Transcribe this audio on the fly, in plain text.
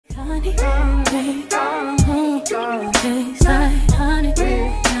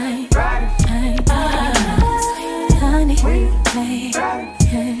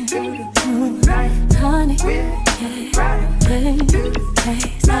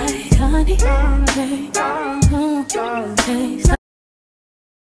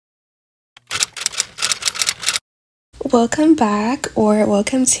Welcome back, or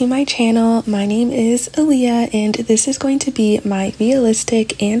welcome to my channel. My name is Aaliyah, and this is going to be my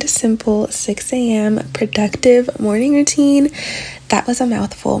realistic and simple 6 a.m. productive morning routine. That was a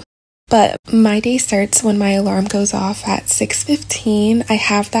mouthful. But my day starts when my alarm goes off at 6:15. I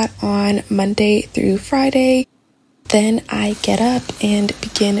have that on Monday through Friday. Then I get up and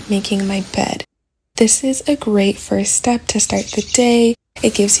begin making my bed. This is a great first step to start the day.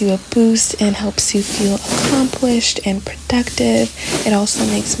 It gives you a boost and helps you feel accomplished and productive. It also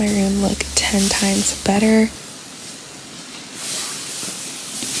makes my room look 10 times better.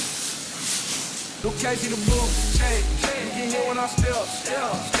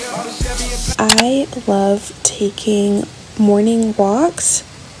 I love taking morning walks.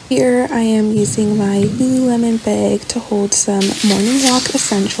 Here I am using my Lululemon bag to hold some morning walk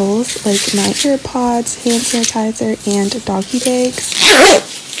essentials like my AirPods, hand sanitizer, and doggy bags.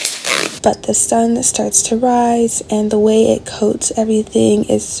 But the sun starts to rise, and the way it coats everything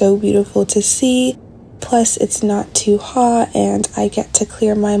is so beautiful to see. Plus, it's not too hot, and I get to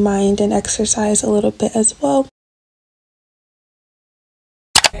clear my mind and exercise a little bit as well.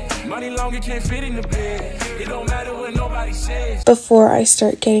 Before I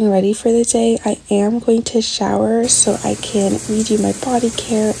start getting ready for the day, I am going to shower so I can redo my body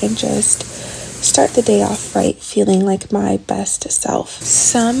care and just start the day off right, feeling like my best self.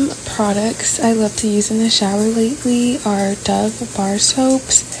 Some products I love to use in the shower lately are Dove bar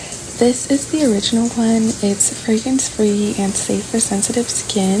soaps. This is the original one. It's fragrance free and safe for sensitive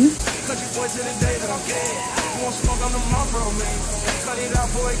skin.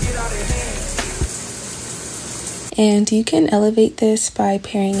 And you can elevate this by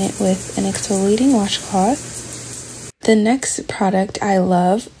pairing it with an exfoliating washcloth. The next product I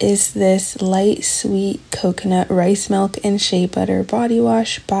love is this light sweet coconut rice milk and shea butter body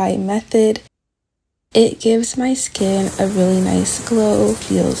wash by Method. It gives my skin a really nice glow,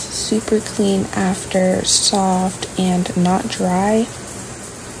 feels super clean after, soft and not dry.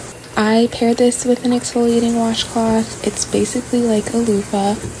 I pair this with an exfoliating washcloth. It's basically like a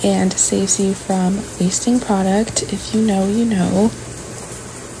loofah and saves you from wasting product. If you know, you know.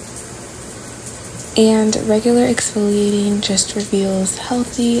 And regular exfoliating just reveals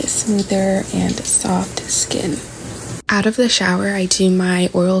healthy, smoother, and soft skin. Out of the shower, I do my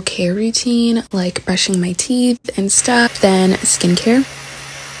oral care routine, like brushing my teeth and stuff, then skincare.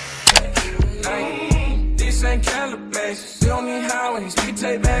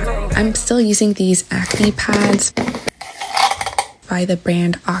 I'm still using these acne pads by the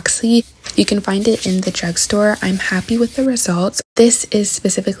brand Oxy. You can find it in the drugstore. I'm happy with the results. This is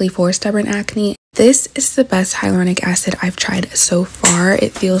specifically for stubborn acne. This is the best hyaluronic acid I've tried so far.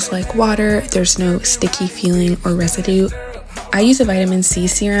 It feels like water. There's no sticky feeling or residue. I use a vitamin C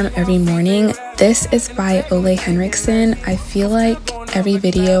serum every morning. This is by Ole Henriksen. I feel like every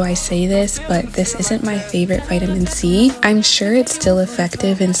video I say this, but this isn't my favorite vitamin C. I'm sure it's still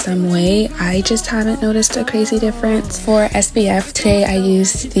effective in some way. I just haven't noticed a crazy difference. For SPF, today I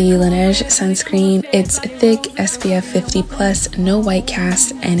used the Laneige sunscreen. It's thick, SPF 50+, no white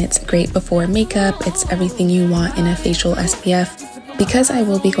cast, and it's great before makeup. It's everything you want in a facial SPF. Because I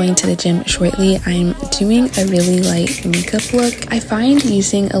will be going to the gym shortly, I'm doing a really light makeup look. I find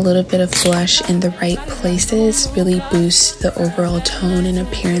using a little bit of blush in the right places really boosts the overall tone and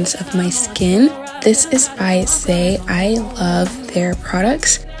appearance of my skin. This is by Say. I love their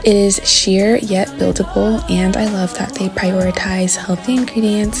products. It is sheer yet buildable, and I love that they prioritize healthy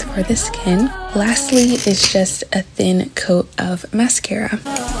ingredients for the skin. Lastly is just a thin coat of mascara.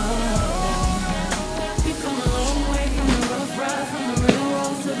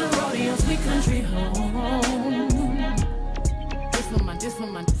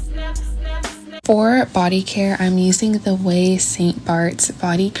 For body care, I'm using the Way St. Bart's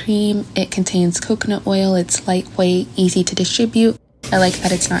body cream. It contains coconut oil, it's lightweight, easy to distribute. I like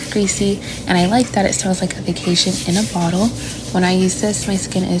that it's not greasy, and I like that it smells like a vacation in a bottle. When I use this, my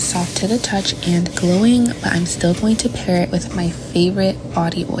skin is soft to the touch and glowing, but I'm still going to pair it with my favorite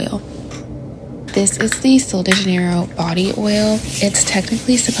body oil. This is the Sol de Janeiro body oil. It's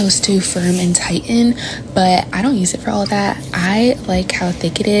technically supposed to firm and tighten, but I don't use it for all that. I like how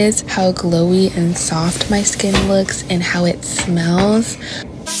thick it is, how glowy and soft my skin looks, and how it smells.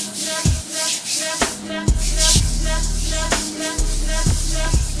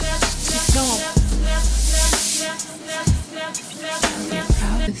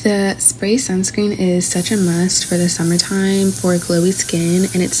 The spray sunscreen is such a must for the summertime for glowy skin,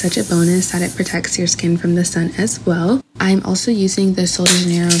 and it's such a bonus that it protects your skin from the sun as well. I'm also using the Sol de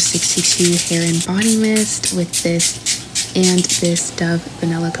Janeiro 62 hair and body mist with this and this Dove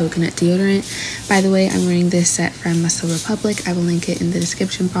vanilla coconut deodorant. By the way, I'm wearing this set from Muscle Republic. I will link it in the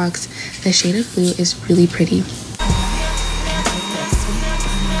description box. The shade of blue is really pretty.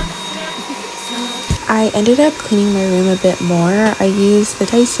 I ended up cleaning my room a bit more. I used the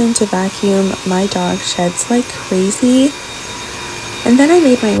Dyson to vacuum. My dog sheds like crazy. And then I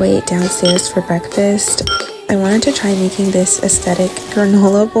made my way downstairs for breakfast. I wanted to try making this aesthetic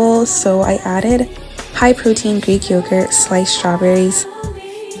granola bowl, so I added high protein Greek yogurt, sliced strawberries.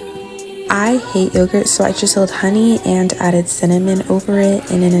 I hate yogurt, so I drizzled honey and added cinnamon over it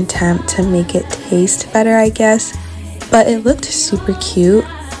in an attempt to make it taste better, I guess. But it looked super cute.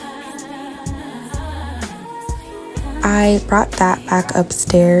 I brought that back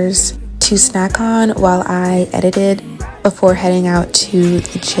upstairs to snack on while I edited before heading out to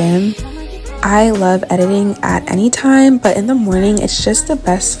the gym. I love editing at any time, but in the morning it's just the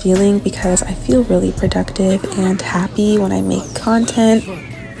best feeling because I feel really productive and happy when I make content.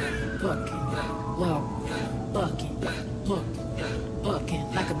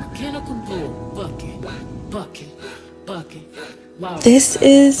 This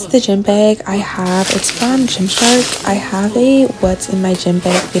is the gym bag I have. It's from Gymshark. I have a what's in my gym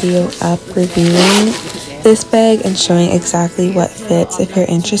bag video up reviewing this bag and showing exactly what fits if you're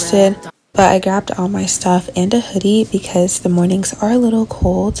interested. But I grabbed all my stuff and a hoodie because the mornings are a little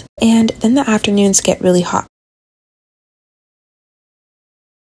cold and then the afternoons get really hot.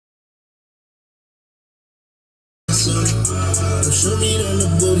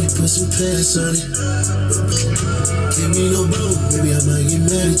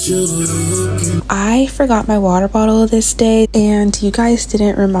 I forgot my water bottle this day and you guys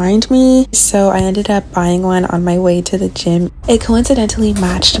didn't remind me, so I ended up buying one on my way to the gym. It coincidentally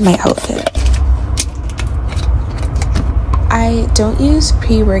matched my outfit. I don't use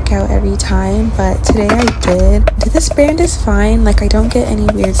pre-workout every time, but today I did. This brand is fine, like I don't get any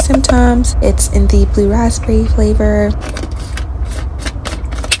weird symptoms. It's in the blue raspberry flavor.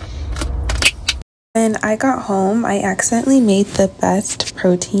 When I got home, I accidentally made the best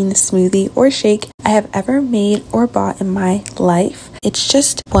protein smoothie or shake I have ever made or bought in my life. It's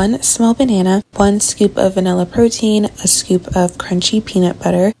just 1 small banana, 1 scoop of vanilla protein, a scoop of crunchy peanut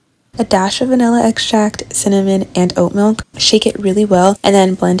butter, a dash of vanilla extract, cinnamon, and oat milk. Shake it really well and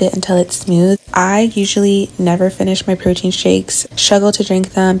then blend it until it's smooth. I usually never finish my protein shakes, struggle to drink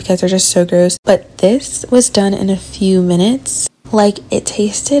them because they're just so gross, but this was done in a few minutes. Like, it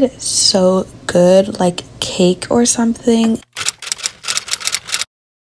tasted so good, like cake or something.